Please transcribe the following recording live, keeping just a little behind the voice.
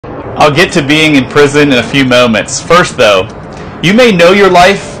I'll get to being in prison in a few moments. First though, you may know your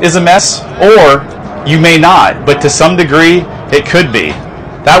life is a mess, or you may not, but to some degree, it could be.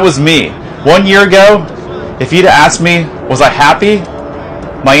 That was me. 1 year ago, if you'd asked me, was I happy?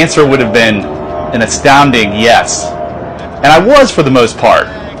 My answer would have been an astounding yes. And I was for the most part.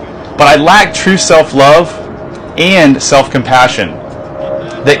 But I lacked true self-love and self-compassion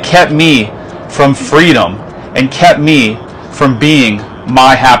that kept me from freedom and kept me from being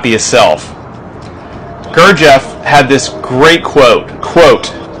my happiest self. Gurdjieff had this great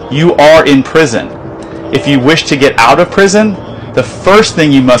quote, "You are in prison. If you wish to get out of prison, the first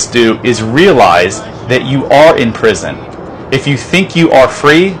thing you must do is realize that you are in prison. If you think you are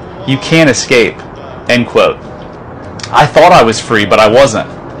free, you can't escape." End quote. I thought I was free, but I wasn't.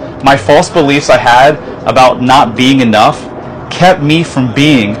 My false beliefs I had about not being enough kept me from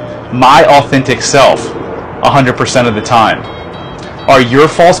being my authentic self 100% of the time. Are your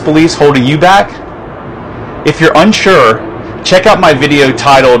false beliefs holding you back? If you're unsure, check out my video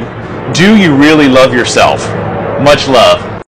titled, "Do You Really Love Yourself?" Much love.